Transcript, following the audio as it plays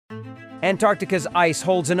Antarctica's ice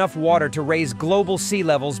holds enough water to raise global sea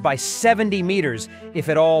levels by 70 meters if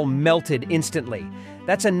it all melted instantly.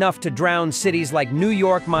 That's enough to drown cities like New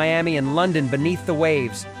York, Miami, and London beneath the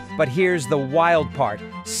waves. But here's the wild part.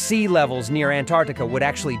 Sea levels near Antarctica would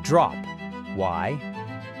actually drop. Why?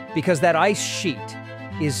 Because that ice sheet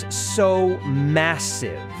is so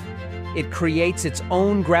massive. It creates its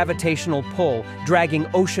own gravitational pull, dragging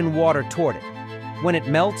ocean water toward it. When it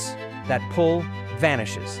melts, that pull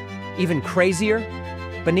vanishes. Even crazier,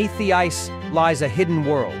 beneath the ice lies a hidden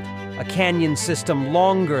world, a canyon system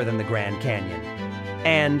longer than the Grand Canyon.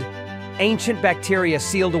 And ancient bacteria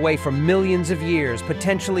sealed away for millions of years,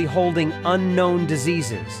 potentially holding unknown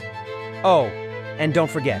diseases. Oh, and don't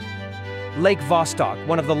forget, Lake Vostok,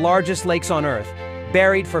 one of the largest lakes on Earth,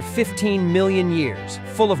 buried for 15 million years,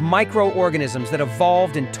 full of microorganisms that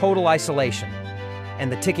evolved in total isolation. And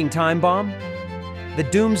the ticking time bomb? The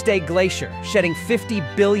Doomsday Glacier, shedding 50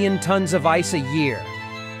 billion tons of ice a year.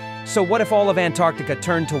 So what if all of Antarctica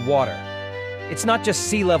turned to water? It's not just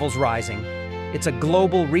sea levels rising, it's a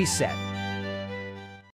global reset.